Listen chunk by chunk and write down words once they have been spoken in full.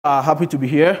Happy to be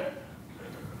here.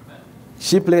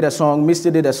 She played a song, Misty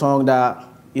did a song that,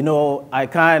 I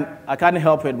can't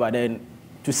help it but then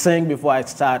to sing before I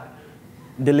start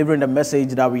delivering the message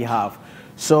that we have.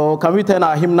 So can we turn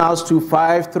our hymnals to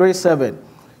 537?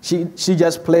 She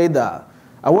just played that.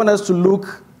 I want us to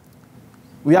look,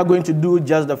 we are going to do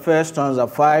just the first stanza,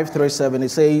 537. It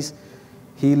says,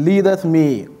 He leadeth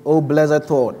me, O blessed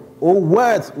thought, O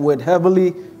worth with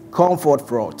heavenly comfort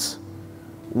fraught.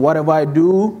 Whatever I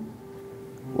do,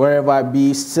 wherever I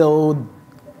be, still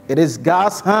it is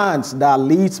God's hands that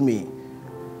leads me.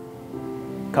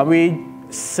 Can we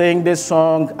sing this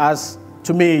song? As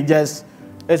to me, just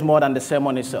it's more than the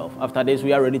sermon itself. After this,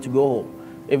 we are ready to go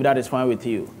home, if that is fine with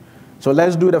you. So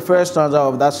let's do the first stanza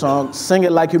of that song. Sing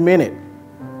it like you mean it.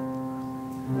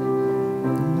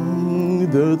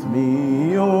 Leadeth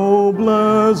me, O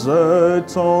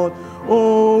blessed thought,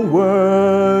 O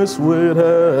words with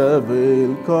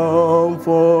heaven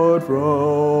comfort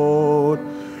fraught.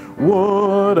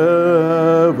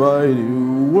 Whatever I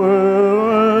do,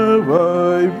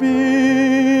 wherever I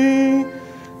be,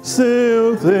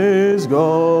 still this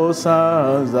God's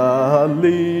hands that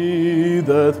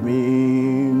leadeth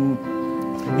me.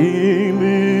 He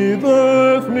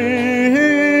leadeth me,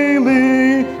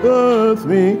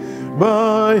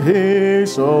 by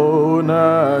his own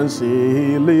hands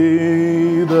he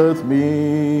leadeth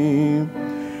me.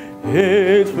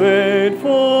 His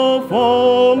faithful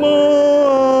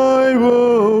follower I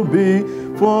will be,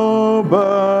 for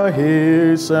by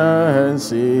his hands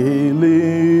he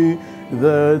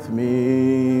leadeth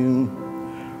me.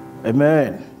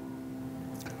 Amen.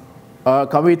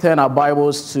 Can we turn our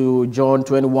Bibles to John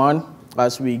 21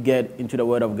 as we get into the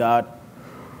Word of God?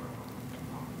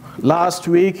 Last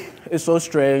week, it's so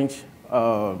strange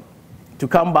to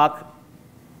come back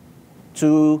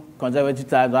to conservative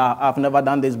times. I've never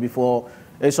done this before.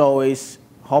 It's always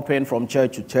hopping from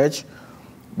church to church.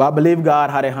 But I believe God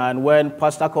had a hand. When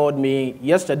Pastor called me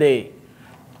yesterday,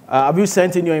 have you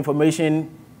sent in your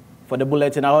information for the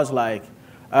bulletin? I was like,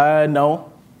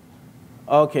 no.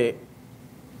 Okay.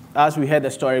 As we heard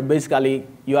the story, basically,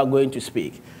 you are going to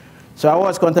speak. So I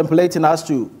was contemplating as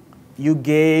to, you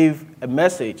gave a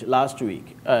message last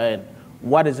week, and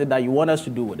what is it that you want us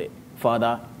to do with it?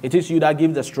 Father, it is you that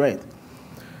gives the strength.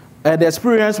 And the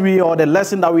experience or the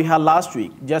lesson that we had last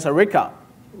week, just a recap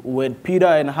with Peter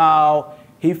and how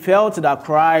he felt that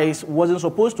Christ wasn't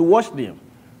supposed to wash them,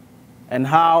 and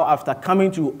how after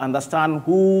coming to understand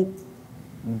who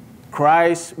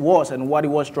Christ was and what he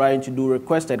was trying to do,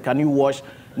 requested, can you wash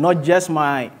not just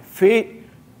my feet,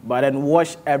 but then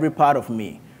wash every part of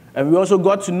me. And we also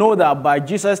got to know that by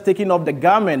Jesus taking off the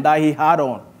garment that he had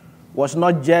on was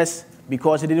not just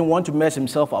because he didn't want to mess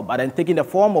himself up, but then taking the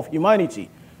form of humanity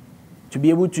to be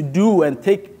able to do and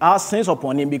take our sins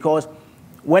upon him, because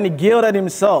when he gilded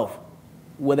himself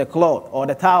with a cloth or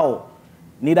the towel,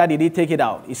 neither did he take it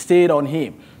out. It stayed on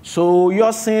him. So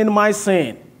your sin, my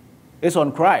sin, is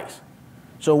on Christ.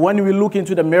 So when we look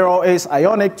into the mirror, it's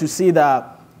ironic to see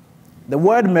that the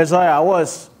word Messiah, I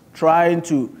was trying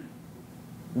to,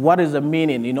 what is the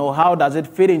meaning? How does it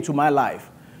fit into my life?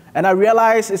 And I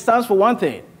realized it stands for one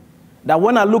thing, that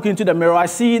when I look into the mirror, I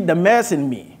see the mess in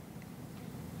me.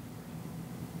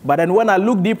 But then when I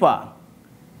look deeper,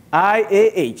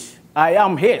 I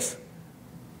am his.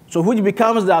 So which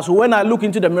becomes that. So when I look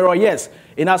into the mirror, yes,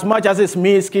 in as much as it's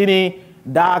me, skinny,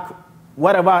 dark,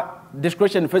 whatever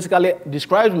description physically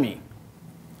describes me,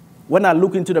 when I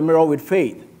look into the mirror with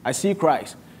faith, I see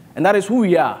Christ. And that is who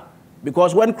we are.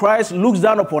 Because when Christ looks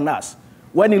down upon us,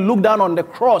 when he looked down on the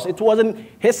cross, it wasn't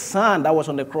his son that was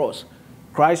on the cross.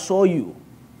 Christ saw you.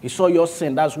 He saw your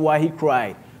sin. That's why he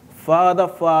cried, Father,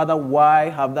 Father, why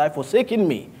have thou forsaken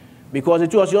me? Because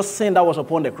it was your sin that was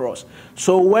upon the cross.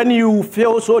 So when you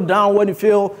feel so down, when you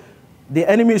feel the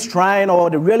enemy is trying, or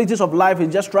the realities of life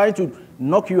is just trying to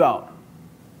knock you out,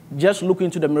 just look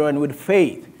into the mirror and with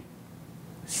faith,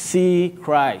 see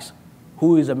Christ,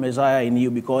 who is a Messiah in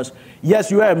you. Because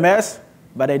yes, you are a mess,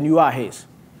 but then you are his.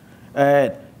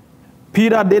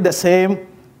 Peter did the same.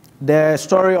 The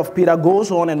story of Peter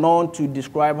goes on and on to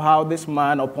describe how this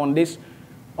man, upon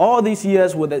all these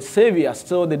years with the Savior,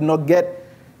 still did not get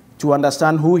to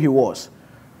understand who he was.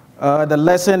 The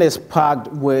lesson is packed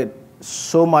with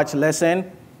so much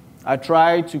lesson. I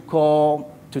tried to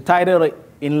title it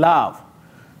In Love.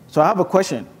 So I have a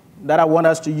question that I want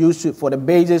us to use for the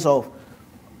basis of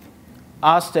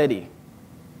our study.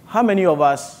 How many of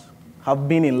us have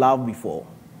been in love before?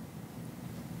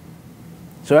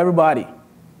 So everybody,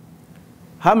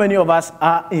 how many of us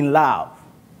are in love?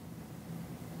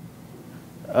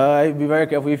 Be very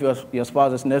careful if your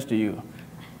spouse is next to you.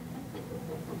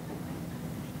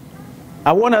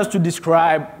 I want us to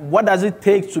describe what does it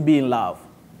take to be in love.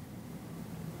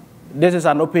 This is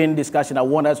an open discussion. I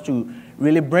want us to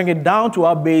really bring it down to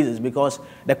our basis because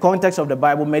the context of the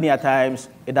Bible, many a times,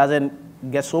 it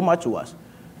doesn't get so much to us.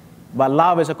 But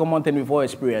love is a common thing before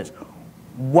experience.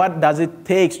 What does it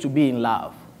take to be in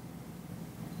love?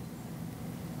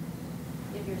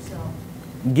 Give yourself.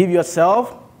 Give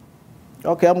yourself?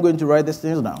 Okay, I'm going to write these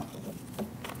things down.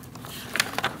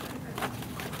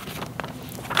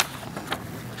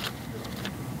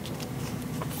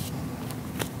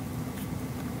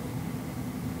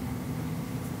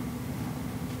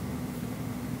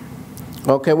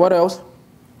 Okay, what else?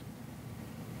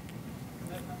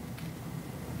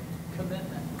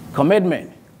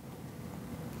 Commitment.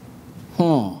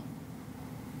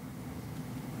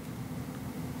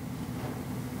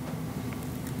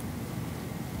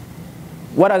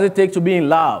 What does it take to be in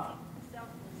love?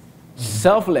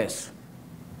 Selfless.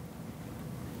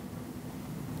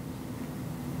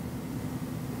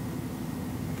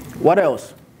 What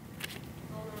else?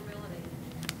 Vulnerability.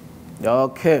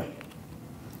 Okay.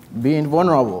 Being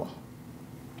vulnerable.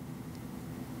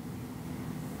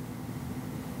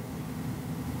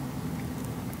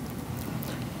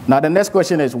 Now the next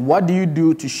question is, what do you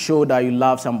do to show that you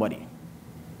love somebody?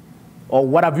 Or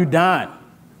what have you done?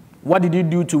 What did you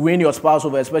do to win your spouse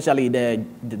over, especially the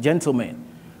gentleman?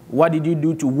 What did you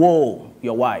do to woo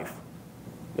your wife,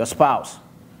 your spouse?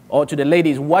 Or to the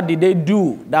ladies, what did they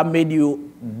do that made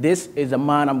you, this is the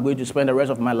man I'm going to spend the rest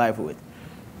of my life with?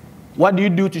 What do you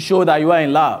do to show that you are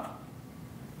in love?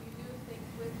 You do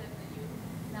things with them that you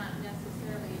not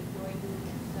necessarily enjoy doing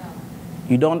yourself.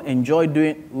 You don't enjoy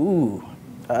doing, ooh,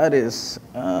 that is,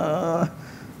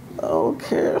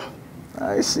 okay,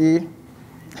 I see.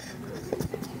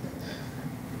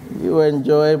 You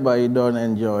enjoy it, but you don't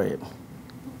enjoy it.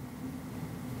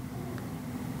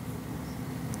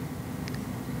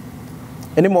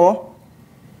 Any more?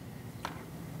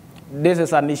 This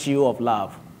is an issue of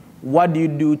love. What do you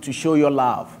do to show your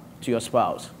love to your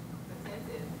spouse?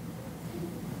 Attentive.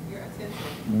 You're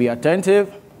attentive. Be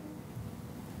attentive.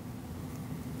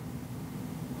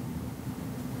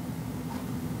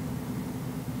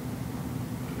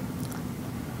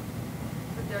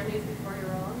 Put their needs before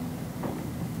your own.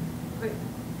 Put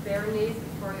their needs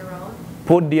before your own.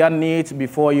 Put their needs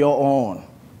before your own.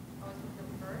 Always put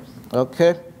them first.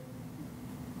 Okay.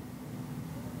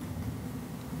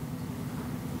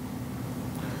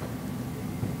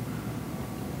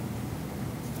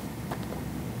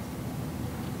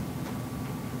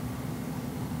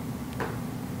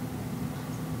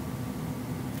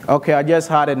 Okay, I just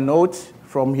had a note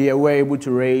from here. We're able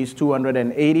to raise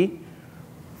 280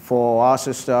 for our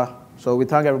sister. So we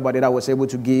thank everybody that was able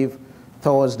to give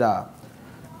towards that.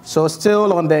 So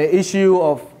still on the issue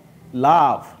of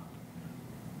love,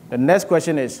 the next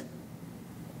question is,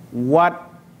 what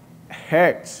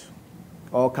hurts,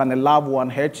 or can a loved one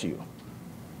hurt you?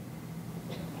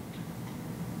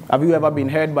 Have you ever been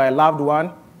hurt by a loved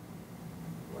one?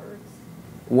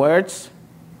 Words?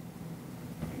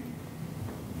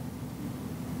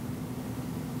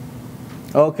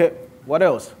 Okay, what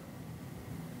else?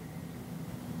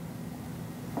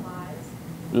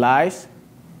 Lies?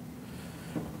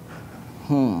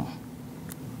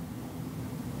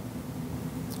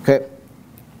 Okay.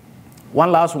 One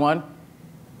last one.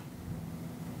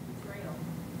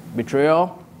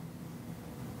 Betrayal.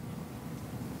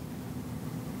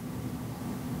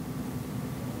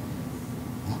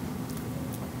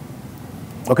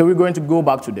 Okay, we're going to go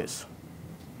back to this.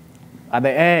 At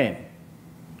the end,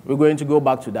 we're going to go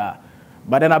back to that.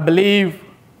 But then I believe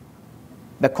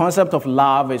the concept of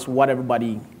love is what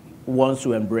everybody wants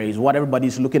to embrace, what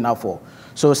everybody's looking out for.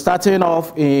 So starting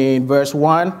off in verse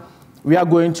 1, we are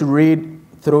going to read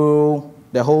through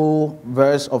the whole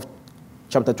verse of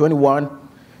chapter 21.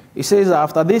 It says,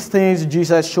 after these things,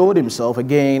 Jesus showed himself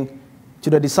again to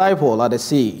the disciple at the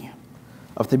sea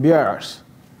of Tiberias.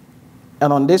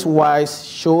 And on this wise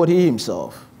showed he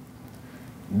himself.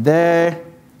 There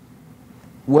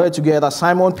were together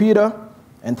Simon Peter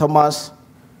and Thomas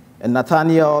and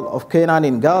Nathanael of Canaan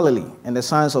in Galilee and the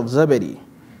sons of Zebedee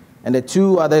and the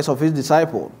two others of his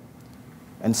disciples.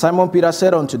 And Simon Peter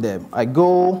said unto them, I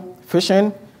go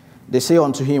fishing. They say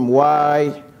unto him,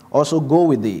 why also go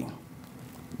with thee?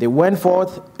 They went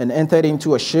forth and entered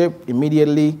into a ship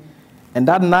immediately, and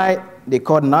that night they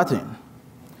caught nothing.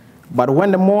 But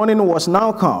when the morning was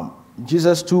now come,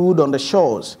 Jesus stood on the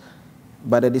shores,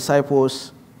 but the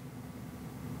disciples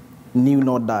knew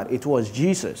not that it was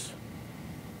Jesus.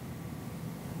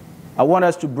 I want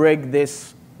us to break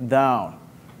this down.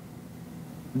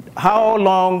 How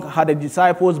long had the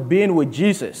disciples been with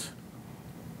Jesus?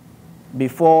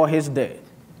 before his death?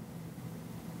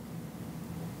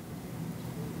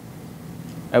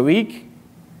 A week?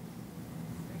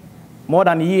 More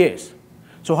than years.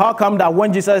 So how come that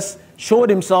when Jesus showed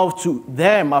himself to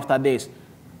them after this,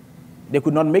 they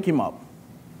could not make him up?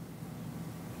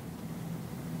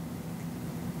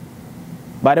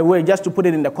 By the way, just to put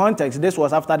it in the context, this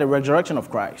was after the resurrection of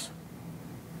Christ,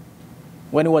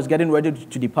 when he was getting ready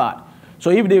to depart. So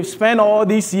if they've spent all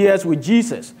these years with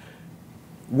Jesus,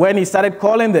 when he started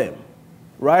calling them,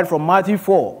 right from Matthew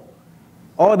 4,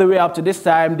 all the way up to this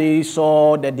time, they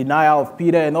saw the denial of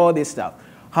Peter and all this stuff.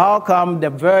 How come the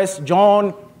verse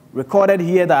John recorded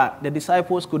here that the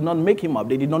disciples could not make him up?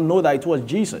 They did not know that it was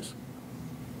Jesus.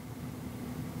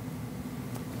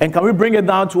 And can we bring it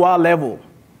down to our level?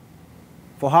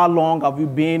 For how long have you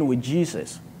been with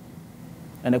Jesus?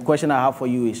 And the question I have for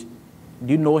you is,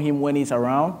 do you know him when he's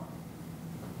around?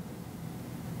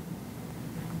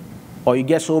 Or you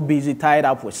get so busy, tied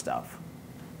up with stuff?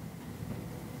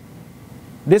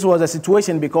 This was a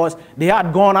situation because they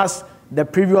had gone, as the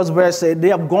previous verse said, they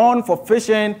have gone for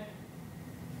fishing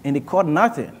and they caught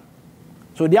nothing.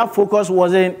 So their focus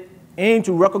wasn't in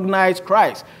to recognize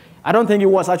Christ. I don't think he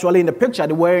was actually in the picture.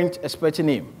 They weren't expecting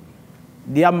him.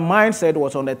 Their mindset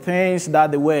was on the things that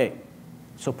they were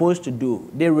supposed to do.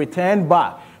 They returned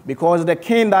back because the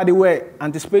king that they were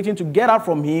anticipating to get out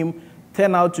from him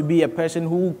turned out to be a person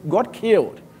who got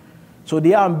killed. So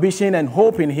their ambition and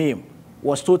hope in him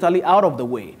was totally out of the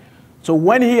way. So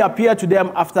when he appeared to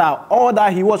them after all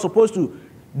that he was supposed to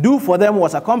do for them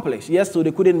was accomplished, yes, so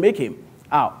they couldn't make him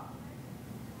out.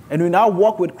 And we now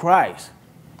walk with Christ.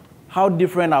 How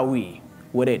different are we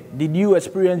with it? Did you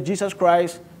experience Jesus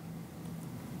Christ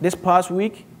this past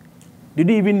week? Did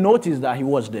you even notice that he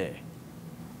was there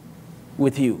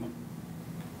with you?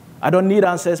 I don't need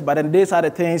answers, but then these are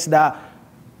the things that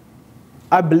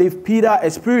I believe Peter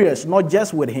experienced, not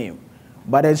just with him,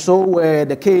 but then so were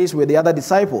the case with the other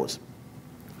disciples.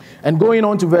 And going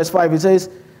on to verse 5, it says,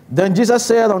 Then Jesus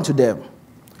said unto them,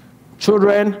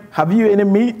 Children, have you any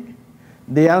meat?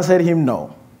 They answered him,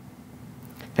 No.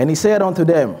 And he said unto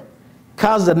them,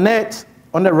 Cast the net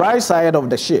on the right side of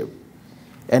the ship,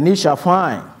 and ye shall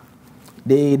find.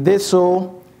 They did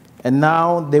so, and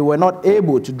now they were not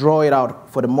able to draw it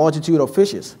out for the multitude of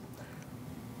fishes.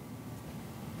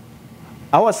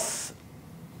 I was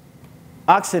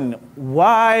asking,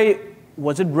 why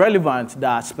was it relevant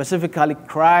that specifically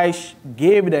Christ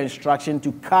gave the instruction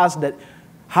to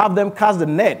have them cast the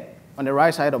net on the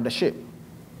right side of the ship?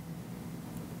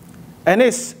 And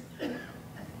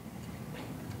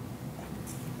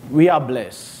we are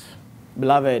blessed,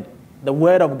 beloved. The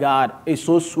word of God is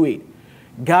so sweet.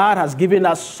 God has given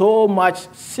us so much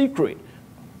secret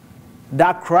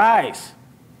that Christ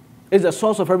is the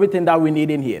source of everything that we need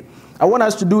in here. I want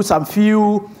us to do some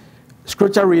few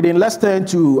scripture reading. Let's turn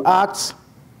to Acts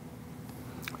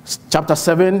chapter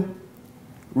 7,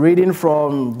 reading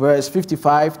from verse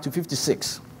 55 to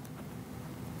 56.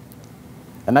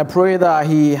 And I pray that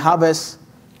he have us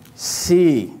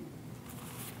see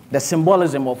the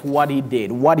symbolism of what he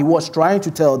did, what he was trying to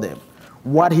tell them,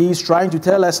 what he is trying to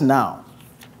tell us now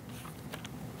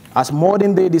as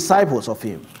modern day disciples of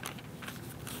him.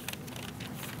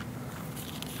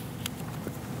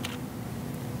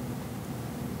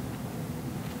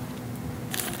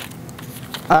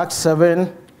 Acts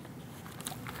 7,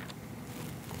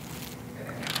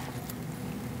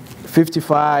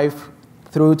 55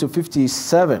 through to 56,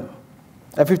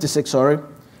 sorry.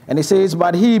 And it says,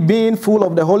 But he, being full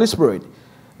of the Holy Spirit,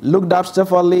 looked up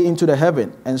steadfastly into the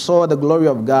heaven and saw the glory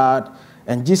of God,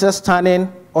 and Jesus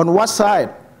standing on what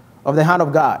side of the hand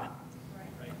of God?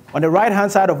 Right. On the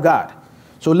right-hand side of God.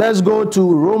 So let's go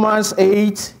to Romans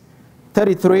 8,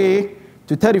 33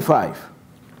 to 35.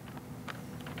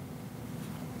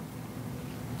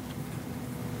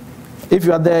 If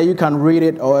you are there, you can read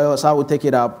it, or else I will take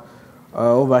it up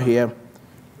over here.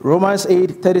 Romans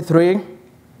 8, 33.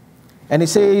 And it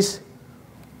says,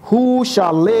 Who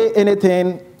shall lay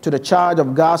anything to the charge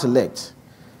of God's elect?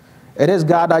 It is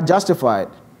God that justified.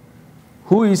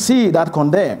 Who is he that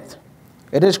condemned?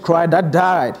 It is Christ that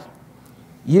died.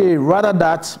 Yea, rather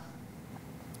that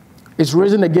is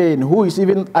risen again. Who is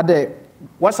even at the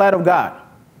what side of God?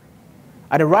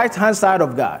 At the right-hand side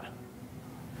of God.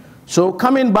 So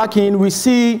coming back in, we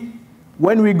see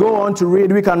when we go on to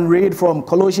read, we can read from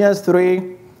Colossians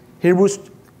 3,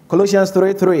 Colossians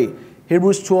 3:3,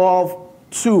 Hebrews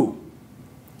 12:2.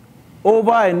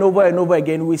 Over and over and over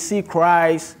again, we see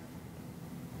Christ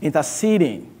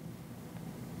interceding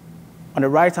on the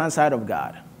right-hand side of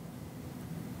God.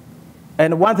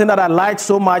 And one thing that I like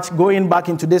so much going back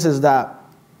into this is that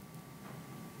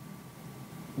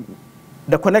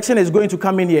The connection is going to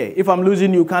come in here. If I'm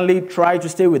losing you, kindly try to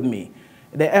stay with me.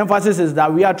 The emphasis is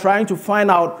that we are trying to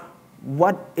find out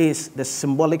what is the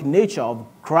symbolic nature of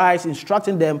Christ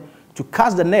instructing them to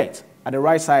cast the net at the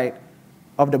right side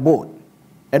of the boat.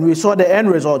 And we saw the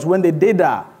end result. When they did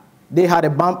that, they had a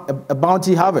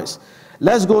bounty harvest.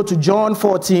 Let's go to John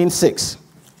 14:6.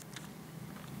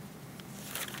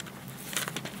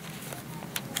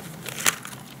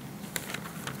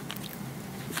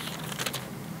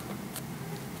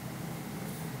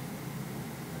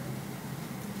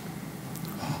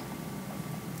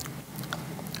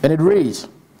 And it reads,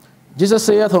 Jesus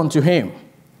saith unto him,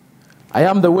 I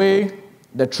am the way,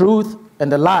 the truth,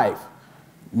 and the life.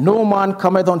 No man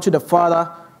cometh unto the Father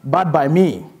but by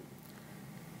me.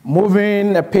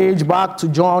 Moving a page back to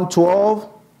John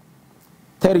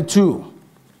 12:32.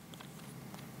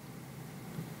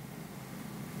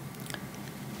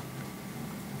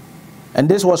 And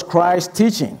this was Christ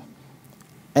teaching.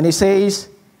 And he says,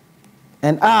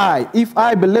 and I, if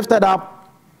I be lifted up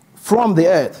from the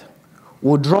earth,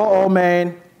 will draw all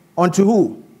men unto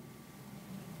who?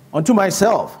 Unto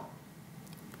myself.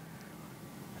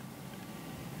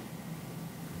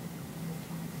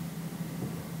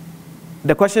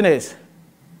 The question is,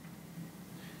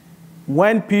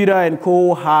 when Peter and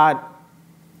co had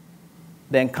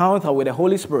the encounter with the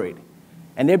Holy Spirit,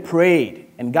 and they prayed,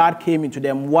 and God came into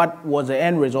them, what was the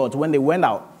end result when they went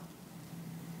out?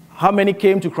 How many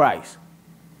came to Christ?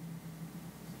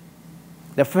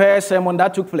 The first sermon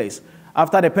that took place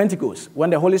after the Pentecost, when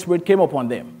the Holy Spirit came upon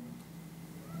them.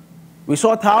 We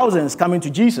saw thousands coming to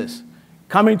Jesus,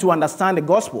 coming to understand the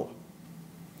gospel.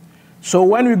 So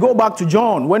when we go back to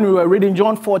John, when we were reading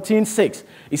John 14:6,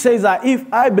 it says that if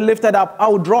I be lifted up, I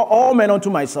will draw all men unto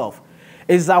myself.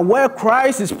 Is that where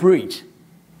Christ is preached,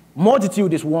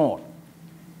 multitude is won.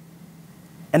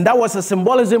 And that was a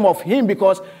symbolism of him,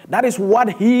 because that is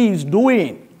what he is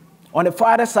doing on the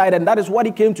Father's side, and that is what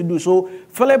he came to do. So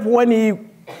Philip, when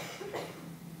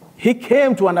he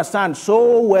came to understand,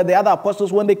 so were the other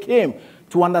apostles when they came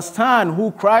to understand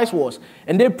who Christ was,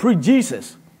 and they preached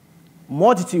Jesus.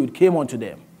 Multitude came unto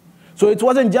them. So it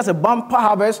wasn't just a bumper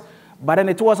harvest, but then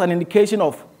it was an indication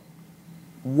of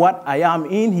what I am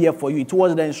in here for you. It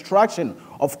was the instruction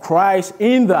of Christ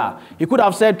in that. He could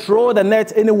have said, throw the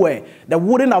net anywhere. There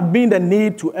wouldn't have been the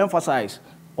need to emphasize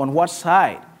on what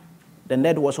side the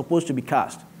net was supposed to be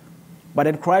cast. But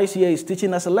then Christ here is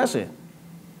teaching us a lesson.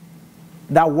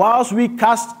 That whilst we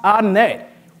cast our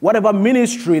net, whatever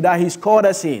ministry that he's called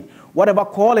us in, whatever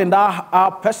calling that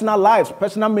our personal lives,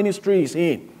 personal ministry is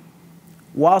in,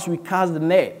 whilst we cast the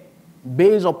net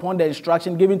based upon the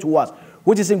instruction given to us,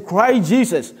 which is in Christ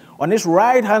Jesus on his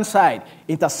right-hand side,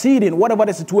 interceding, whatever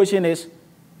the situation is,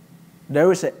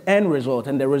 there is an end result.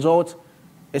 And the result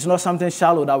is not something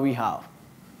shallow that we have,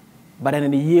 but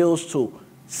then it yields to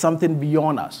something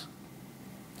beyond us.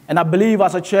 And I believe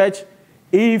as a church,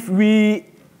 if we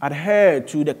adhere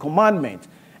to the commandment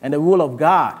and the will of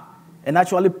God and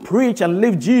actually preach and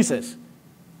live Jesus,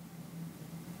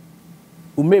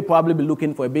 we may probably be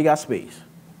looking for a bigger space.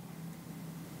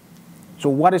 So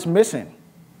what is missing?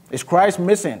 Is Christ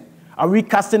missing? Are we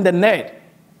casting the net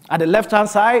at the left-hand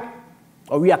side,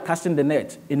 or we are casting the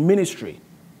net in ministry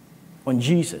on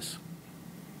Jesus?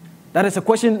 That is a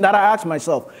question that I ask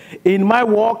myself. In my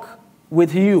walk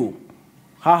with you,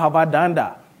 how have I done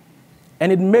that?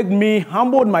 And it made me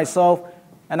humble myself,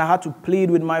 and I had to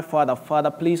plead with my Father, Father,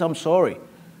 please, I'm sorry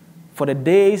for the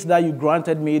days that you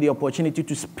granted me the opportunity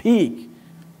to speak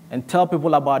and tell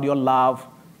people about your love.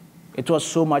 It was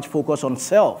so much focus on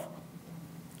self.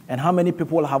 And how many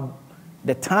people have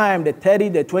the time, the 30,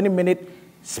 the 20-minute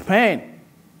spent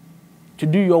to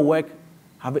do your work?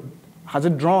 Has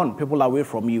it drawn people away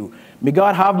from you? May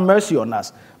God have mercy on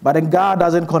us. But then God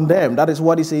doesn't condemn. That is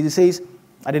what he says. He says,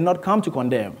 I did not come to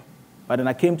condemn, but then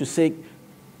I came to seek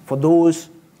for those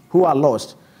who are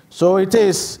lost. So it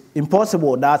is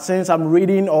impossible that since I'm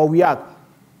reading or we are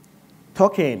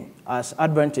talking as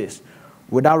Adventists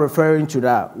without referring to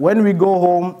that. When we go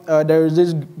home, there is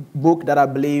this book that I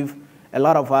believe a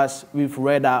lot of us, we've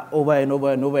read that over and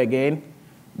over and over again,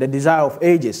 The Desire of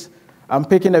Ages. I'm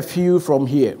picking a few from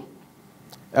here.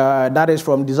 That is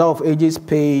from Desire of Ages,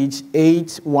 page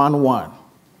 811.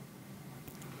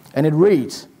 And it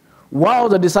reads, while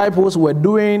the disciples were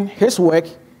doing his work,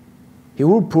 he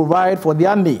would provide for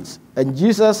their needs. And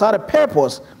Jesus had a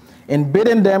purpose in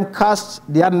bidding them cast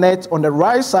their net on the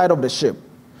right side of the ship.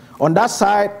 On that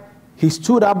side, he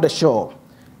stood up the shore.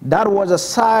 That was a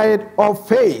side of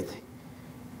faith.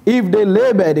 If they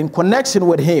labored in connection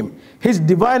with him, his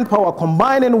divine power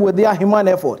combining with their human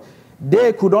effort,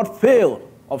 they could not fail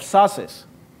of success.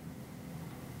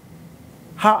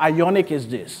 How ionic is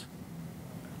this?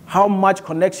 How much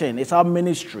connection is our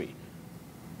ministry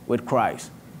with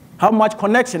Christ? How much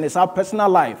connection is our personal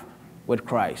life with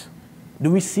Christ?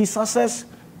 Do we see success?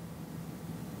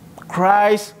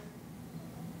 Christ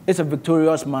is a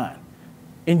victorious man.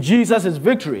 In Jesus is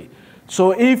victory.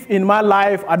 So if in my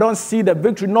life I don't see the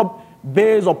victory not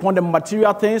based upon the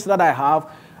material things that I have,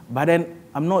 but then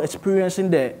I'm not experiencing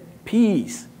the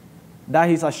peace that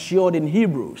he's assured in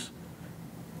Hebrews.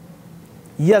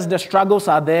 Yes, the struggles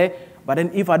are there, but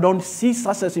then if I don't see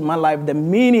success in my life, the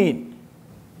meaning,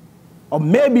 or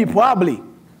maybe probably,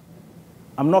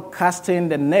 I'm not casting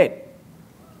the net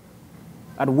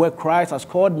at where Christ has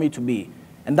called me to be.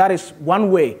 And that is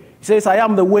one way. He says, I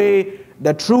am the way,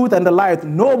 the truth, and the life.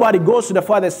 Nobody goes to the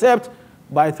Father except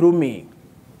by through me.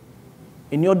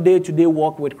 In your day-to-day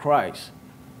walk with Christ,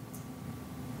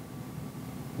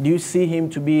 do you see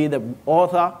him to be the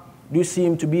author? Do you see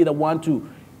him to be the one to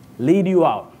lead you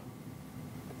out,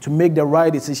 to make the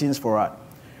right decisions for us?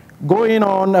 Going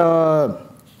on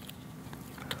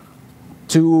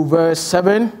to verse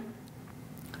 7.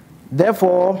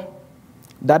 Therefore,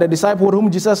 that the disciple whom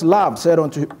Jesus loved said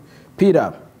unto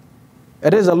Peter,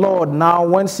 it is the Lord. Now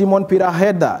when Simon Peter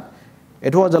heard that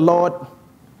it was the Lord,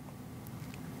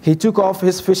 he took off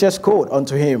his fisher's coat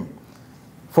unto him,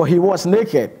 for he was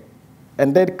naked,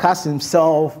 and then cast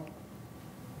himself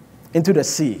into the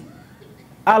sea.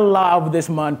 I love this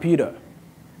man, Peter.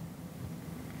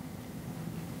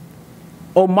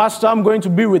 Oh, Master, I'm going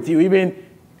to be with you, even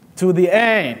to the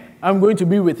end. I'm going to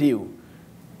be with you.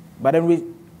 But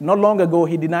then not long ago,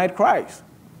 he denied Christ.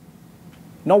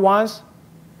 Not once.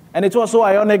 And it was so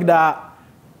ironic that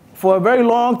for a very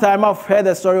long time, I've heard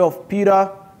the story of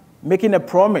Peter making a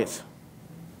promise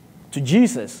to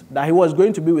Jesus that he was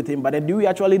going to be with him. But then do we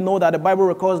actually know that the Bible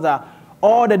records that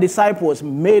all the disciples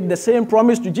made the same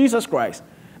promise to Jesus Christ,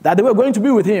 that they were going to be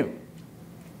with him?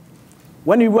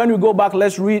 When we go back,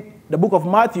 let's read the book of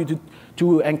Matthew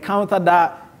to encounter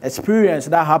that experience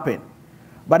that happened.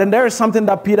 But then there is something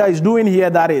that Peter is doing here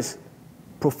that is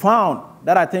profound,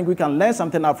 that I think we can learn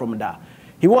something out from that.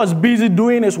 He was busy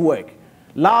doing his work.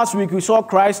 Last week, we saw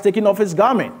Christ taking off his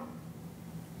garment.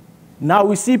 Now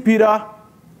we see Peter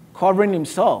covering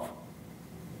himself.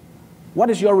 What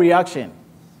is your reaction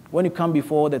when you come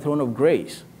before the throne of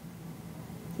grace?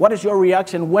 What is your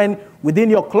reaction when within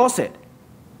your closet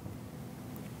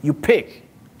you pick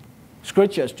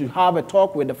scriptures to have a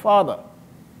talk with the Father?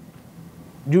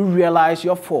 Do you realize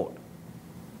your fault?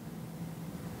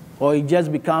 Or it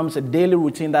just becomes a daily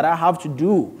routine that I have to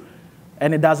do,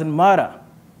 and it doesn't matter?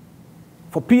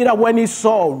 For Peter, when he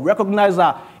saw, recognized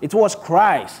that it was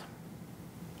Christ,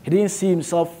 he didn't see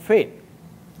himself fit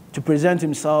to present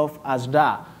himself as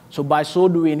that. So by so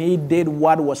doing, he did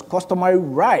what was customary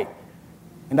right,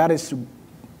 and that is to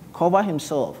cover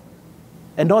himself.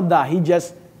 And not that, he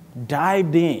just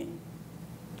dived in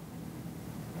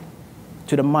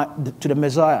to the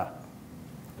Messiah.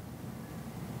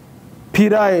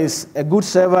 Peter is a good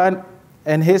servant,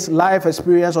 and his life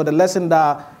experience, or the lesson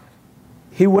that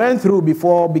he went through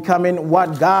before becoming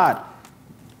what God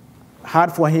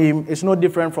had for him, is no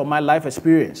different from my life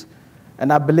experience.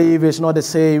 And I believe it's not the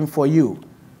same for you.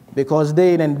 Because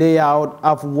day in and day out,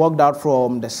 I've walked out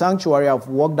from the sanctuary, I've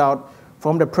walked out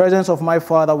from the presence of my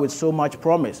Father with so much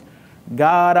promise.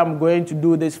 God, I'm going to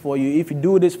do this for you. If you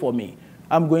do this for me,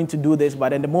 I'm going to do this.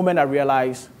 But in the moment I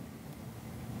realize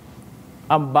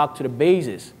I'm back to the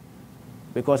basis,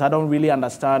 because I don't really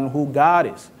understand who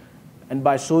God is. And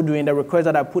by so doing, the request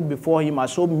that I put before him are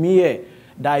so mere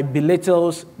that it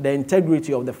belittles the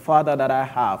integrity of the Father that I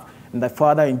have, and the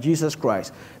Father in Jesus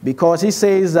Christ. Because he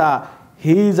says that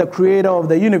he is the creator of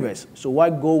the universe, so why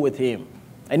go with him?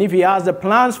 And if he has the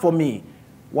plans for me,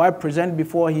 why present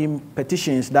before him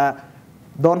petitions that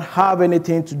don't have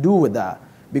anything to do with that?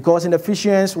 Because in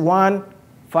Ephesians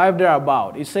 1:5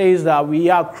 thereabout, it says that we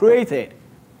are created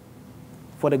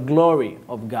for the glory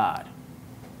of God.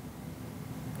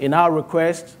 In our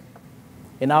requests,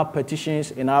 in our petitions,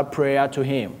 in our prayer to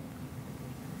him,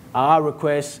 our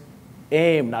requests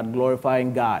aim at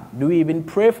glorifying God. Do we even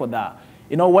pray for that?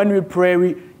 You know, when we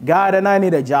pray, God, and I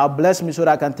need a job, bless me so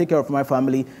that I can take care of my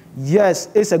family. Yes,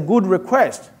 it's a good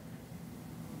request.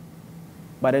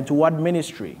 But then to what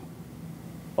ministry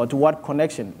or to what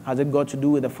connection has it got to do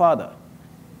with the Father?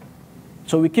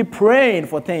 So we keep praying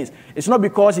for things. It's not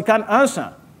because he can't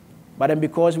answer, but then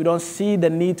because we don't see the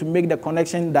need to make the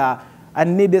connection that I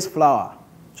need this flower,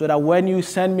 so that when you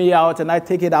send me out and I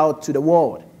take it out to the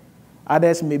world,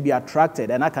 others may be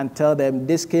attracted, and I can tell them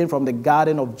this came from the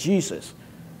garden of Jesus.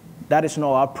 That is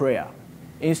not our prayer.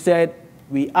 Instead,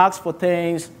 we ask for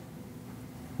things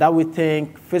that we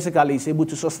think physically is able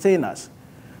to sustain us.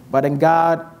 But then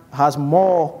God has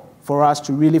more for us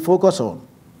to really focus on.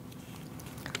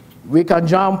 We can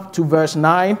jump to verse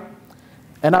 9.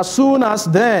 And as soon as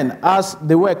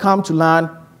they were come to land,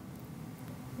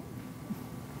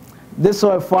 they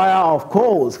saw a fire of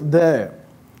coals there,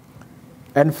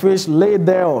 and fish laid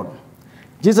thereon.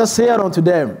 Jesus said unto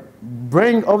them,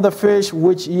 Bring of the fish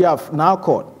which ye have now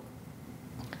caught.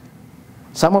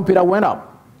 Simon Peter went up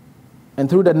and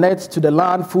threw the net to the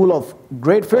land full of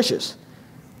great fishes,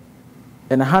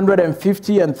 and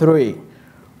 153.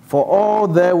 For all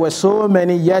there were so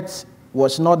many, yet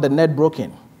was not the net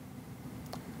broken.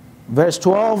 Verse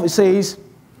 12, it says,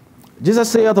 Jesus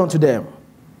saith unto them,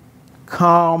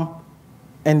 Come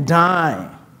and dine.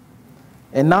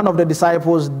 And none of the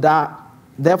disciples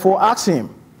therefore asked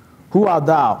him, Who art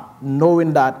thou?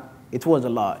 Knowing that it was the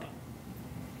Lord.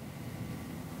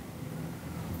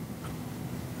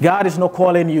 God is not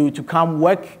calling you to come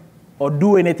work or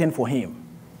do anything for him.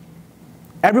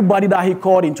 Everybody that he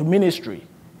called into ministry,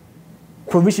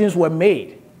 provisions were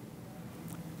made.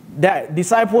 The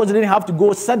disciples didn't have to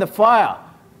go set the fire.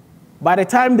 By the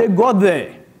time they got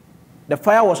there, the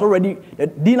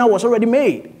dinner was already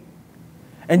made.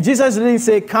 And Jesus didn't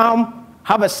say, Come,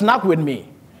 have a snack with me.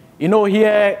 You know,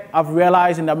 here I've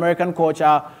realized in the American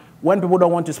culture, when people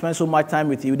don't want to spend so much time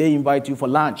with you, they invite you for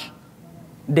lunch,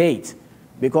 date.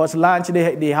 Because lunch,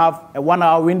 they have a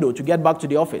 1-hour window to get back to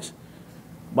the office.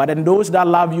 But then those that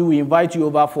love you invite you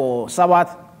over for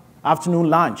Sabbath afternoon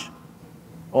lunch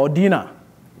or dinner.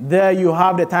 There you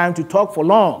have the time to talk for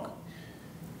long.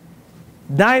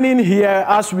 Dining here,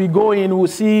 as we go in, we'll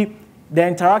see the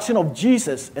interaction of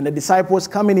Jesus and the disciples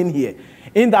coming in here.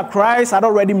 In that Christ had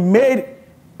already made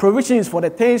provisions for the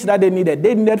things that they needed.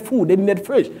 They needed food, they needed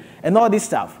fish, and all this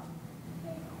stuff.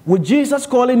 With Jesus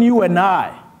calling you and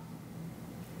I,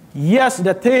 yes,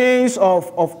 the things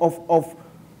of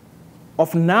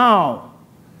now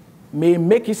may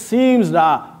make it seem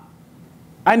that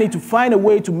I need to find a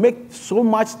way to make so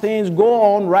much things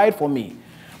go on right for me.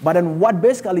 But then what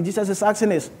basically Jesus is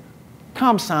asking is,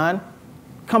 come son,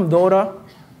 come daughter,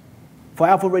 for I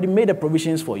have already made the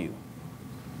provisions for you.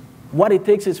 What it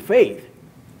takes is faith.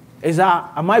 Is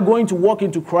that, am I going to walk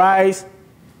into Christ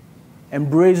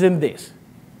embracing this?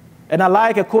 And I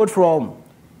like a quote from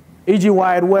E.G.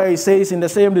 White where he says in the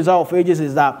same Desire of Ages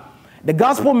is that the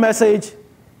gospel message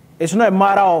is not a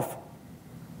matter of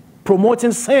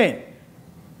promoting sin,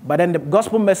 but then the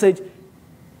gospel message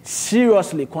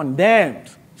seriously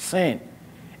condemns sin,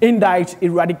 in that it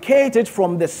eradicates it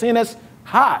from the sinner's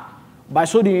heart by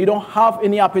so that you don't have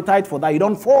any appetite for that. You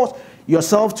don't force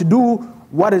yourself to do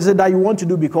what is it that you want to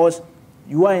do because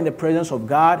you are in the presence of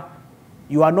God.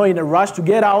 You are not in a rush to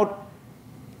get out,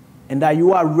 and that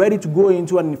you are ready to go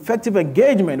into an effective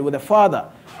engagement with the Father.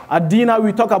 At dinner,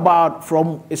 we talk about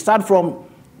start from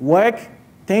work,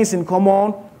 things in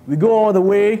common, we go all the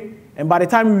way, and by the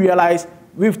time we realize,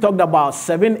 we've talked about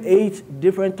 7, 8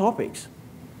 different topics.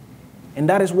 And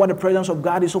that is what the presence of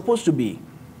God is supposed to be.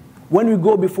 When we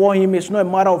go before him, it's not a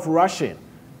matter of rushing,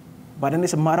 but then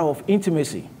it's a matter of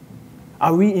intimacy.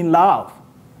 Are we in love?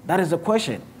 That is the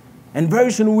question. And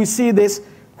very soon we see this,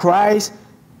 Christ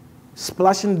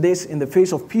splashing this in the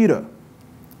face of Peter.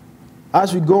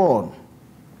 As we go on.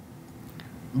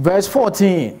 Verse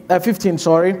 15,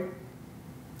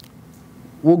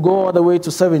 we'll go all the way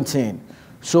to 17.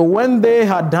 So when they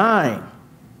had dined,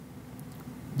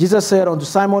 Jesus said unto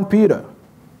Simon Peter,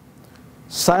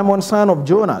 Simon, son of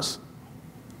Jonas,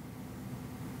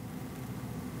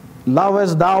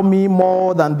 lovest thou me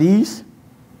more than these?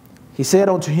 He said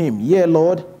unto him, Yea,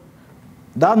 Lord,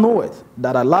 thou knowest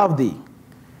that I love thee.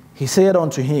 He said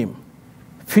unto him,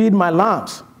 Feed my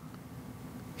lambs.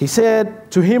 He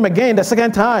said to him again the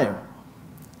second time.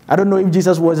 I don't know if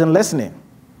Jesus wasn't listening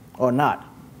or not.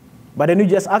 But then you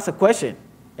just ask a question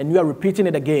and you are repeating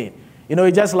it again. You know,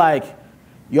 it's just like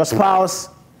your spouse.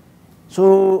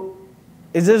 So,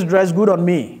 is this dress good on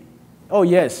me? Oh,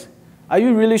 yes. Are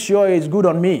you really sure it's good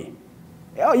on me?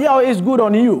 Oh, yeah, it's good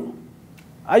on you.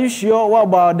 Are you sure? What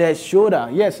about the shoulder?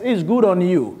 Yes, it's good on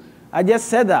you. I just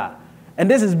said that. And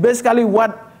this is basically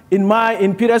what,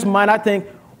 in Peter's mind, I think,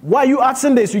 why are you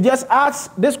asking this? You just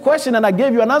asked this question and I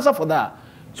gave you an answer for that.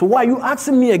 So why are you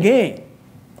asking me again?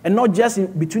 And not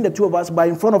just between the two of us, but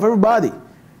in front of everybody.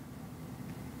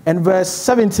 And verse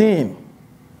 17,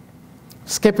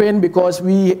 skipping because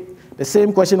the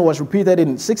same question was repeated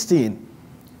in 16.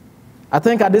 I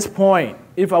think at this point,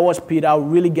 if I was Peter, I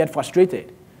would really get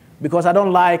frustrated because I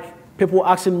don't like people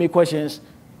asking me questions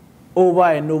over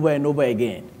and over and over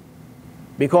again.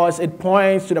 Because it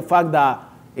points to the fact that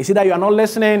it's either you are not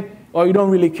listening, or you don't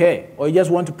really care, or you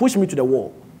just want to push me to the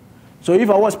wall. So if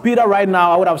I was Peter right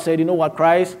now, I would have said, you know what,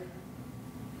 Christ,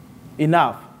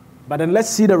 enough. But then let's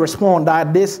see the response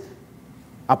that this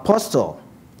apostle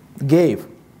gave.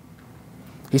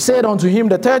 He said unto him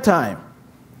the third time,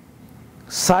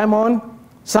 Simon,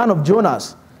 son of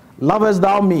Jonas, lovest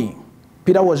thou me?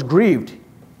 Peter was grieved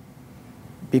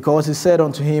because he said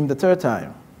unto him the third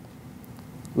time,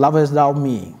 lovest thou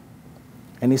me?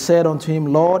 And he said unto him,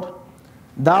 Lord,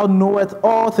 thou knowest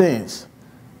all things.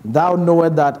 Thou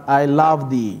knowest that I love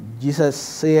thee. Jesus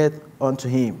saith unto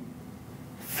him,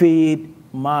 feed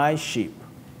my sheep.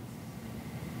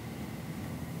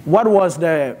 What was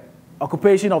the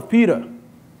occupation of Peter?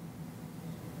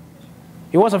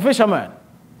 He was a fisherman.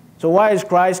 So why is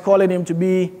Christ calling him to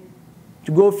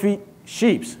go feed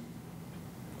sheep?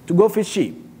 To go feed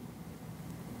sheep.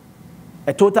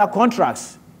 A total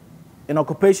contrast in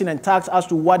occupation and task as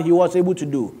to what he was able to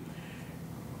do.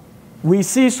 We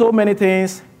see so many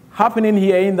things happening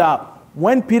here in that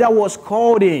when Peter was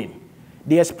called in,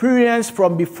 the experience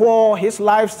from before his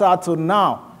lifestyle to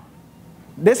now,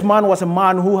 this man was a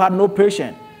man who had no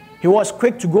patience. He was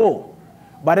quick to go.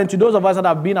 But then to those of us that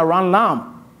have been around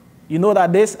lamb, you know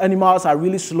that these animals are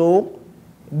really slow.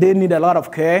 They need a lot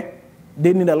of care.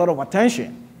 They need a lot of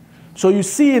attention. So you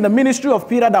see in the ministry of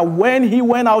Peter that when he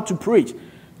went out to preach,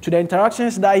 to the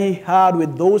interactions that he had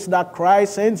with those that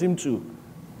Christ sent him to,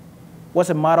 was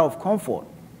a matter of comfort.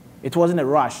 It wasn't a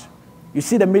rush. You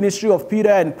see the ministry of Peter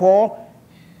and Paul,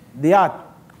 they are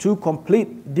two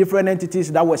complete different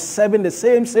entities that were serving the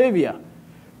same Savior.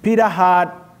 Peter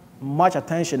had much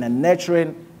attention and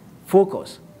nurturing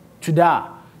focus to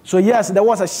that. So yes, there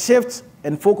was a shift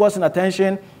in focus and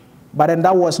attention, but then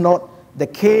that was not the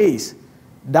case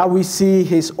that we see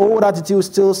his old attitude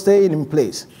still staying in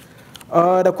place.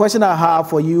 The question I have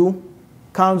for you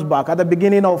comes back. At the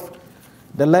beginning of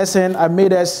the lesson, I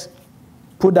made us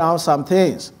put down some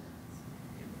things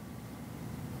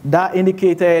that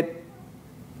indicated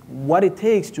what it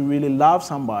takes to really love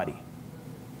somebody.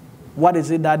 What is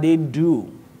it that they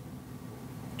do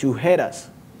to hurt us?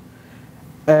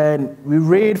 And we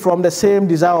read from the same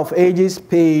Desire of Ages,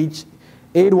 page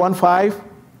 815.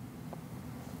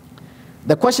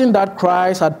 The question that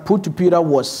Christ had put to Peter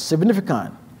was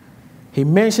significant. He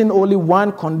mentioned only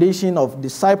one condition of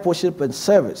discipleship and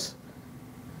service.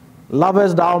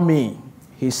 Lovest thou me?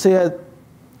 He said,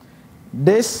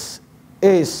 this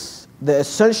is the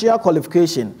essential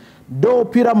qualification. Though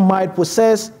Peter might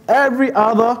possess every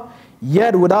other,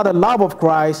 yet without the love of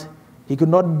Christ, he could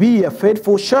not be a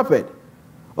faithful shepherd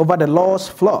over the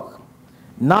lost flock.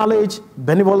 Knowledge,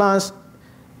 benevolence,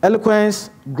 eloquence,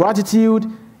 gratitude,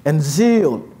 and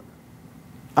zeal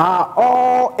are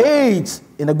all aids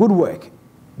in a good work.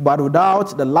 But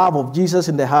without the love of Jesus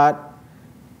in the heart,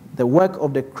 the work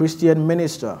of the Christian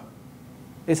minister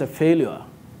is a failure.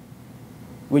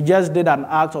 We just did an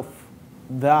act of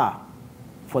that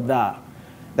for that.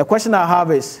 The question I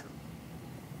have is,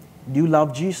 do you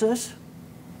love Jesus?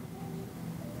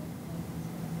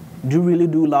 Do you really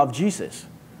do love Jesus?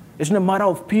 It's not a matter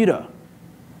of Peter.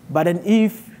 But then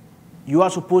if you are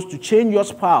supposed to change your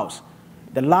spouse,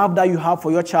 the love that you have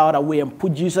for your child away and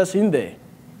put Jesus in there,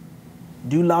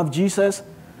 do you love Jesus?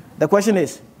 The question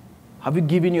is, have you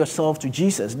given yourself to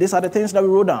Jesus? These are the things that we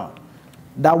wrote down.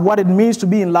 That what it means to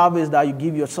be in love is that you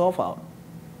give yourself out.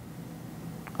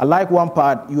 I like one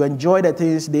part, you enjoy the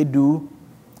things they do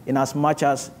in as much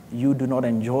as you do not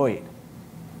enjoy it.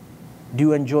 Do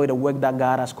you enjoy the work that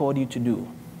God has called you to do?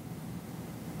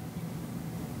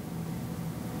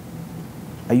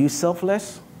 Are you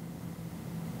selfless?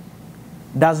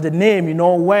 That's the name,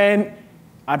 when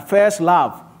at first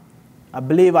love, I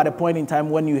believe at a point in time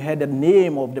when you heard the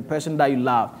name of the person that you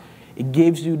love, it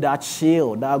gives you that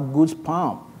chill, that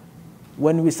goosebump.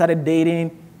 When we started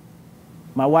dating,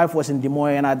 my wife was in Des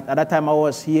Moines, and at that time I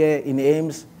was here in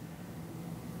Ames.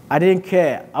 I didn't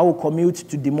care. I would commute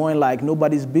to Des Moines like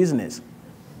nobody's business.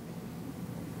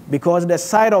 Because the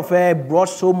sight of her brought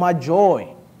so much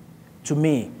joy to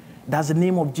me. Does the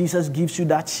name of Jesus gives you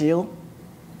that chill?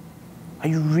 Are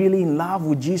you really in love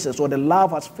with Jesus, or the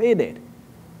love has faded?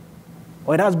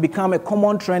 Or it has become a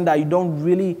common trend that you don't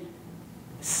really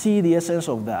see the essence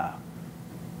of that?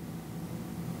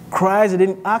 Christ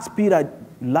didn't ask Peter,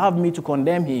 love me, to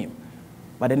condemn him.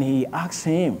 But then he asked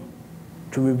him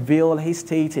to reveal his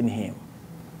state in him.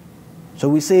 So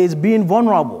we say it's being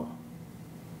vulnerable.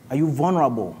 Are you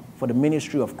vulnerable for the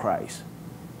ministry of Christ?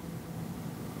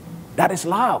 That is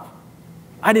love.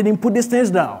 I didn't put these things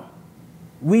down.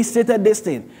 We stated this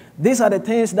thing. These are the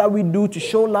things that we do to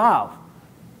show love.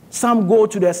 Some go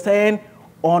to the stand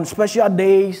on special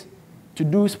days to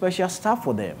do special stuff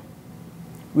for them.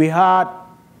 We had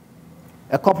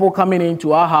a couple coming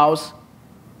into our house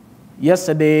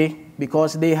yesterday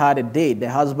because they had a date. The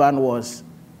husband was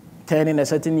turning a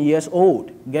certain years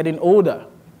old, getting older.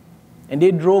 And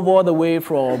they drove all the way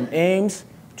from Ames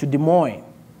to Des Moines.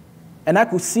 And I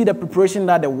could see the preparation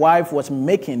that the wife was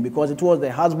making because it was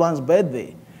the husband's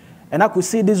birthday. And I could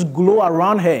see this glow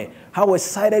around her, how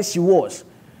excited she was,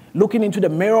 looking into the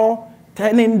mirror,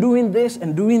 turning, doing this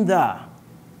and doing that.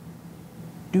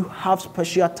 Do you have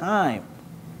special time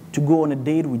to go on a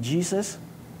date with Jesus?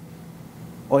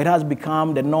 Or it has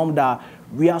become the norm that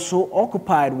we are so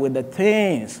occupied with the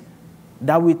things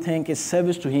that we think is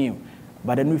service to him,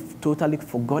 but then we've totally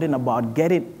forgotten about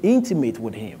getting intimate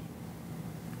with him.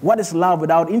 What is love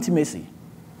without intimacy?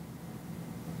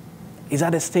 Is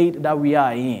that the state that we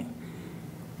are in?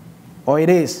 Or it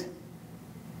is,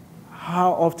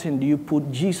 how often do you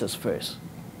put Jesus first?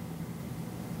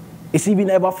 Is he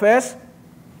even ever first?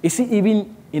 Is he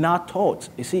even in our thoughts?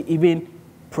 Is he even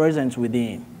present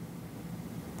within?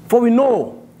 For we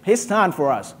know his stand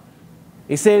for us.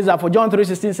 It says that for John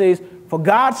 3:16 says, for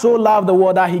God so loved the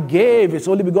world that he gave his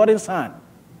only begotten son.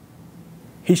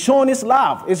 He's shown his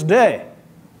love. It's there.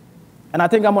 And I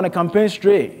think I'm on a campaign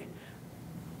straight.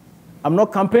 I'm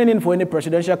not campaigning for any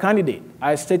presidential candidate.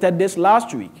 I stated this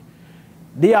last week.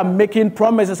 They are making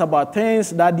promises about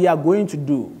things that they are going to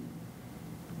do.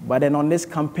 But then on this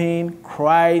campaign,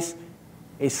 Christ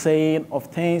is saying of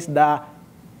things that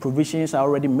provisions are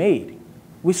already made.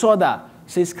 We saw that.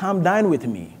 It says, come dine with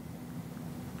me.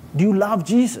 Do you love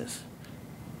Jesus?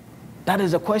 That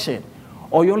is the question.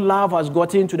 Or your love has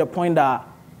gotten to the point that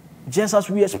just as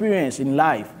we experience in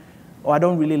life, I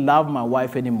don't really love my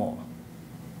wife anymore.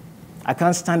 I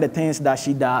can't stand the things that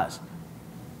she does.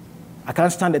 I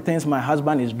can't stand the things my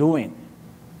husband is doing.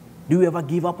 Do you ever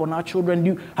give up on our children?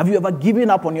 Have you ever given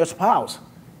up on your spouse?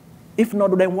 If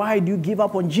not, then why do you give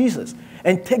up on Jesus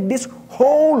and take this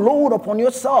whole load upon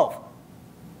yourself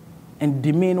and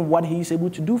demean what he is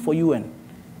able to do for you and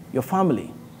your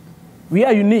family? We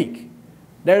are unique.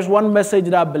 There's one message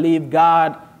that I believe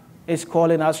God is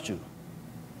calling us to,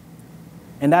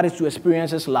 and that is to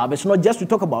experience his love. It's not just to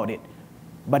talk about it,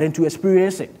 but then to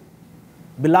experience it.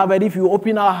 Beloved, if you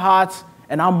open our hearts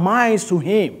and our minds to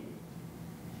him,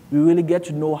 we really get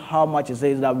to know how much it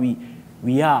says that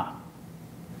we are.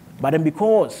 But then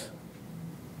because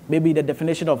maybe the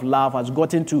definition of love has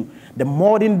gotten to the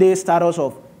modern day status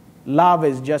of love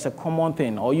is just a common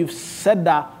thing, or you've said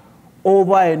that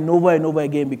over and over and over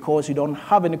again because you don't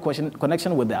have any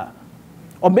connection with that.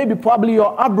 Or maybe probably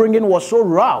your upbringing was so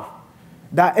rough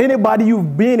that anybody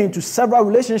you've been into several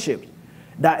relationships,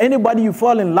 that anybody you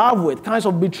fall in love with kinds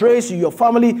of betrays you, your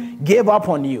family gave up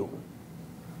on you.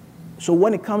 So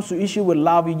when it comes to issue with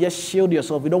love, you just shield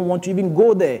yourself. You don't want to even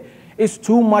go there. It's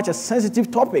too much a sensitive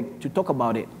topic to talk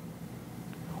about it.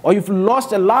 Or you've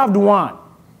lost a loved one.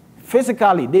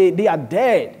 Physically, they are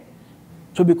dead.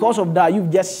 So because of that, you've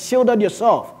just shielded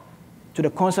yourself to the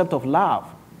concept of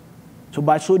love. So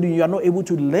by so doing, you are not able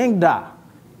to link that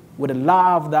with the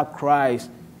love that Christ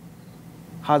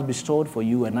has bestowed for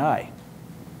you and I.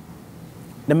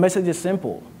 The message is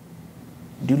simple.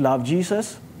 Do you love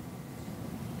Jesus?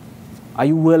 Are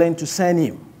you willing to send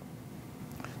him?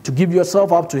 To give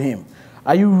yourself up to him?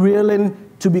 Are you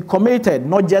willing to be committed,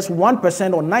 not just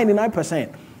 1% or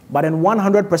 99%, but then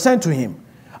 100% to him?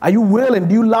 Are you willing?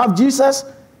 Do you love Jesus?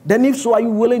 Then if so, are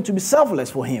you willing to be selfless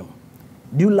for him?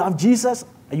 Do you love Jesus?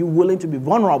 Are you willing to be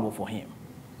vulnerable for him?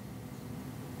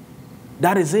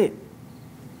 That is it.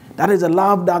 That is the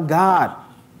love that God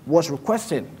was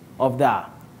requesting of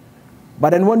that. But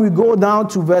then when we go down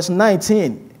to verse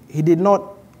 19, he did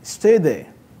not stay there.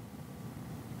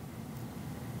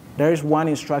 There is one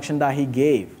instruction that he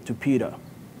gave to Peter.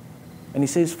 And he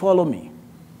says, follow me.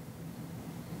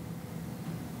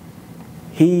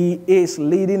 He is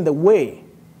leading the way.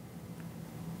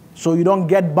 So you don't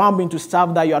get bumped into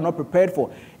stuff that you are not prepared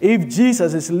for. If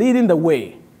Jesus is leading the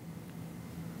way,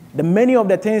 the many of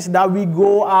the things that we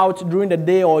go out during the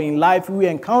day or in life we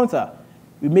encounter,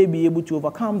 we may be able to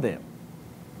overcome them.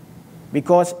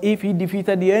 Because if he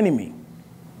defeated the enemy,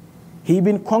 he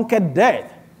even conquered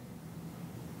death,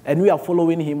 and we are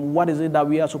following him, what is it that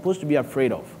we are supposed to be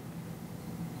afraid of?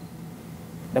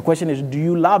 The question is, do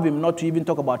you love him? Not to even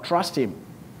talk about trust him,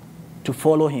 to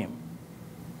follow him.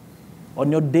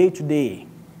 On your day-to-day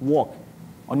walk,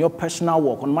 on your personal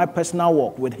walk, on my personal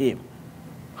walk with him,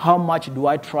 how much do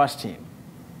I trust him?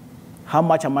 How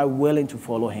much am I willing to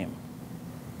follow him?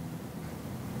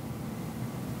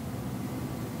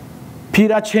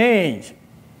 Peter changed.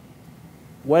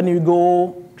 When you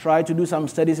go try to do some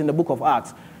studies in the book of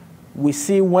Acts, we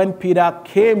see when Peter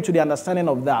came to the understanding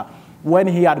of that, when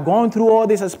he had gone through all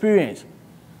this experience,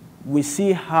 we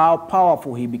see how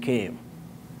powerful he became.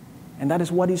 And that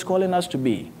is what he's calling us to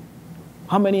be.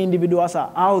 How many individuals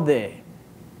are out there,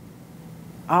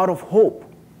 out of hope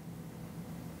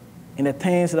in the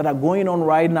things that are going on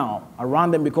right now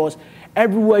around them? Because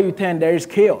everywhere you turn, there is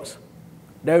chaos.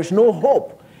 There is no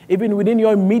hope. Even within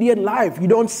your immediate life, you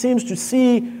don't seem to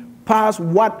see past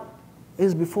what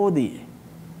is before thee.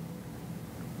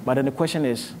 But then the question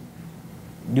is,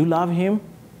 do you love him?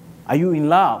 Are you in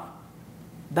love?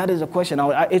 That is the question.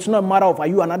 It's not a matter of, are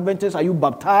you an Adventist? Are you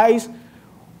baptized?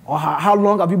 Or how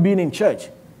long have you been in church?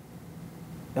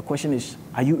 The question is,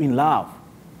 are you in love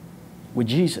with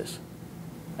Jesus?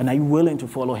 And are you willing to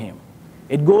follow him?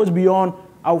 It goes beyond,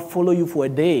 I'll follow you for a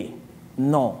day.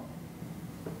 No.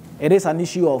 It is an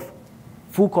issue of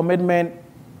full commitment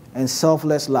and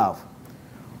selfless love.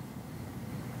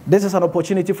 This is an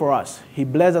opportunity for us. He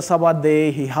blessed the Sabbath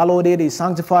day. He hallowed it. He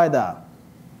sanctified that.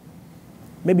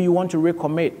 Maybe you want to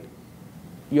recommit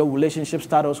your relationship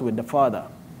status with the Father.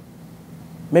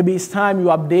 Maybe it's time you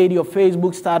update your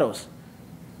Facebook status,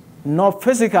 not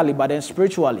physically, but then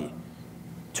spiritually,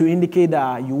 to indicate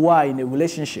that you are in a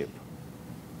relationship.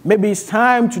 Maybe it's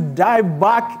time to dive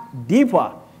back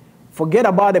deeper, forget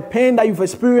about the pain that you've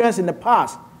experienced in the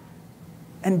past,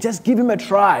 and just give him a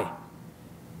try.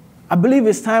 I believe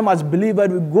it's time as believers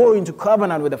we go into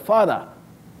covenant with the Father,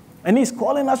 and he's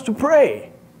calling us to pray.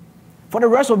 For the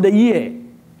rest of the year,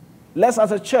 let's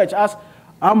as a church, as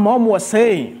our mom was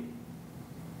saying,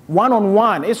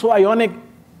 one-on-one, it's so ironic.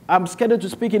 I'm scheduled to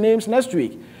speak in names next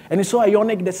week. And it's so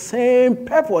ironic, the same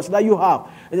purpose that you have.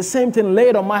 It's the same thing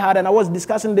laid on my heart, and I was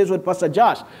discussing this with Pastor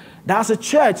Josh. That as a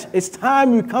church, it's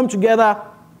time we come together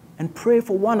and pray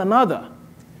for one another.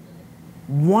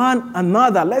 One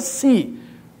another. Let's see,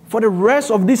 for the rest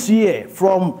of this year,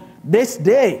 from this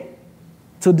day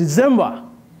to December,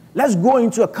 let's go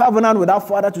into a covenant with our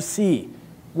Father to see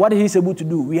what he's able to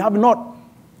do. We have not,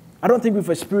 I don't think we've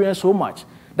experienced so much.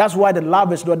 That's why the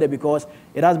love is not there, because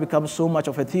it has become so much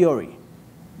of a theory.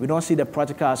 We don't see the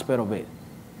practical aspect of it.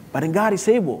 But then God is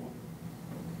able.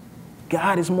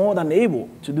 God is more than able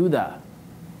to do that.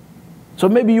 So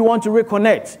maybe you want to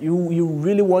reconnect. You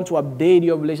really want to update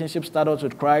your relationship status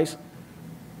with Christ.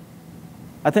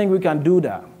 I think we can do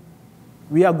that.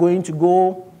 We are going to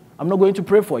go. I'm not going to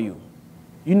pray for you.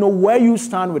 You know where you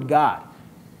stand with God.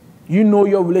 You know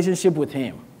your relationship with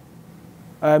him.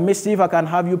 Misty, if I can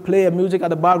have you play a music at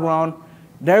the background,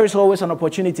 there is always an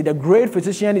opportunity. The great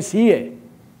physician is here.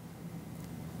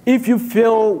 If you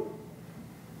feel,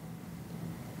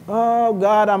 oh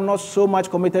God, I'm not so much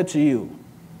committed to you,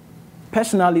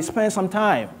 personally, spend some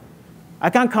time.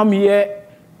 I can't come here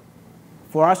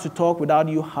for us to talk without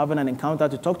you having an encounter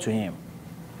to talk to him.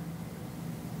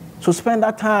 So spend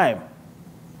that time.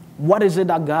 What is it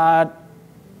that God,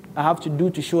 I have to do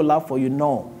to show love for you?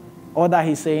 No. All that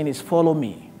he's saying is follow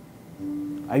me.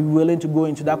 Are you willing to go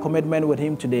into that commitment with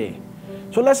him today?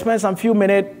 So let's spend some few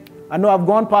minutes. I know I've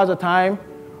gone past the time,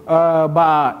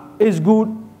 but it's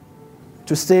good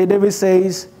to stay. David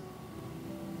says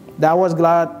that I was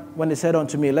glad when they said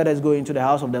unto me, let us go into the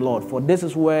house of the Lord, for this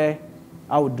is where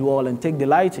I will dwell and take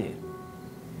delight in.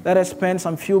 Let us spend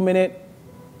some few minutes.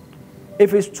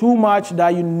 If it's too much that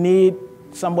you need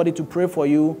somebody to pray for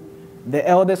you, the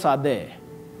elders are there.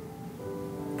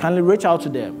 Kindly reach out to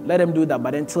them. Let them do that.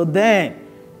 But until then,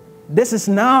 this is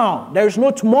now. There is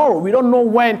no tomorrow. We don't know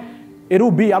when it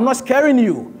will be. I'm not scaring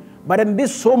you. But then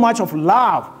there's so much of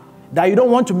love that you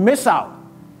don't want to miss out.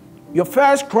 Your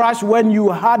first crush, when you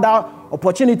had that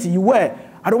opportunity, you were,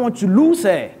 I don't want to lose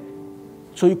her.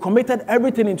 So you committed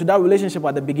everything into that relationship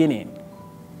at the beginning.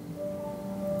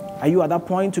 Are you at that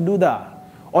point to do that?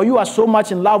 Or you are so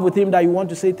much in love with him that you want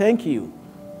to say thank you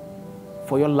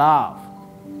for your love?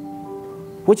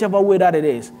 Whichever way that it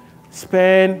is,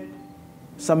 spend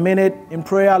some minute in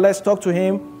prayer. Let's talk to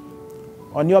him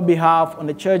on your behalf, on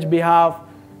the church behalf,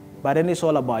 but then it's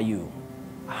all about you.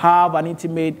 Have an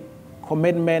intimate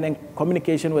commitment and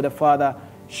communication with the Father,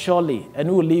 surely, and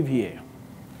we will leave here.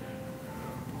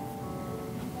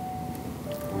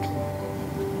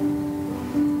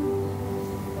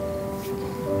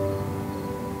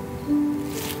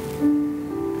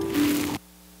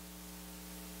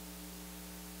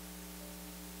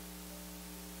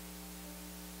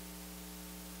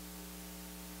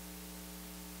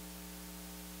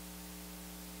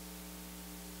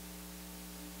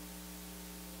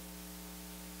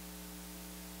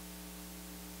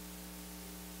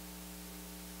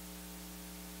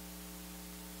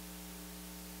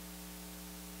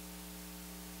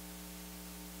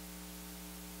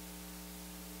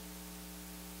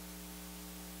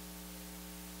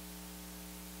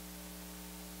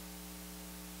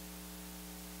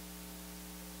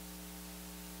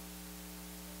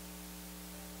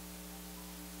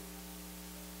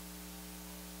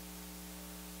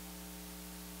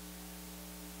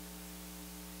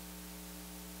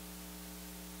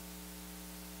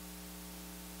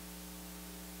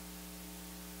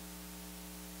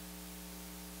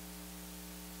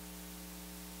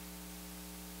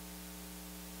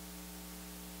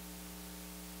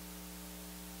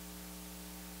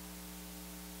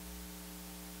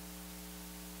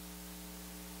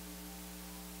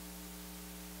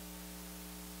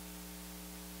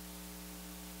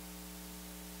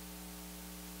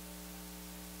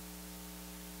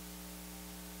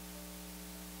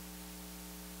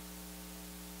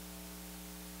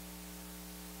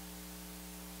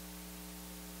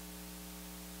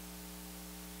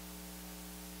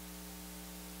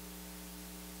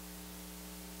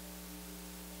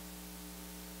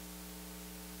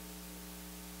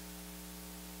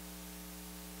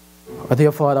 Our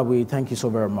dear Father, we thank you so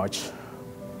very much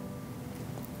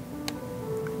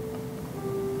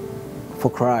for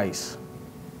Christ.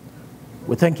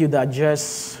 We thank you that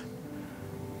just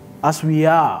as we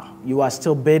are, you are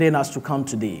still bidding us to come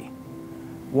today.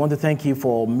 We want to thank you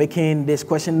for making this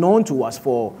question known to us,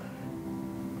 for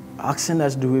asking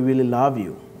us, do we really love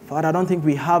you? Father, I don't think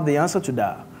we have the answer to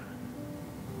that,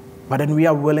 but then we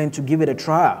are willing to give it a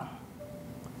try.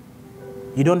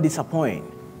 You don't disappoint.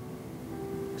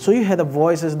 So you heard the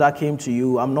voices that came to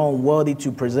you. I'm not unworthy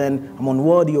to present. I'm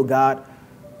unworthy, oh God,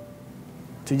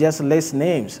 to just list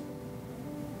names.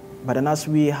 But then as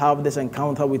we have this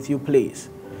encounter with you, please,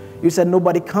 you said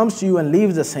nobody comes to you and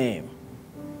leaves the same.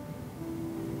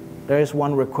 There is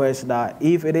one request, that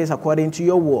if it is according to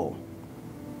your will,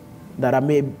 that I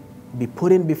may be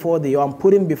putting before thee, or I'm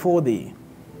putting before thee,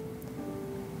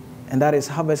 and that is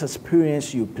have us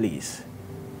experience you, please.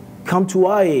 Come to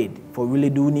our aid, for we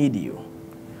really do need you.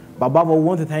 But above all, we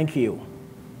want to thank you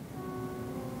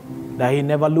that he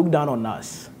never looked down on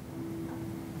us,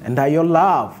 and that your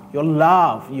love,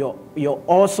 your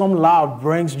awesome love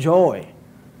brings joy.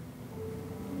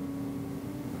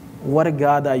 What a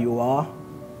God that you are.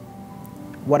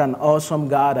 What an awesome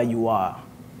God that you are.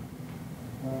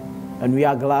 And we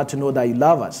are glad to know that you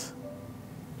love us.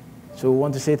 So we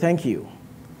want to say thank you.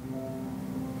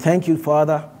 Thank you,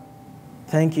 Father.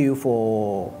 Thank you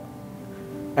for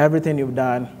everything you've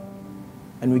done.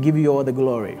 And we give you all the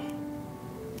glory.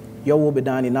 Your will be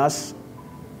done in us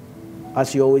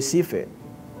as you always see fit.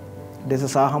 This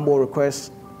is our humble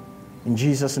request. In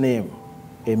Jesus' name,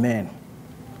 amen.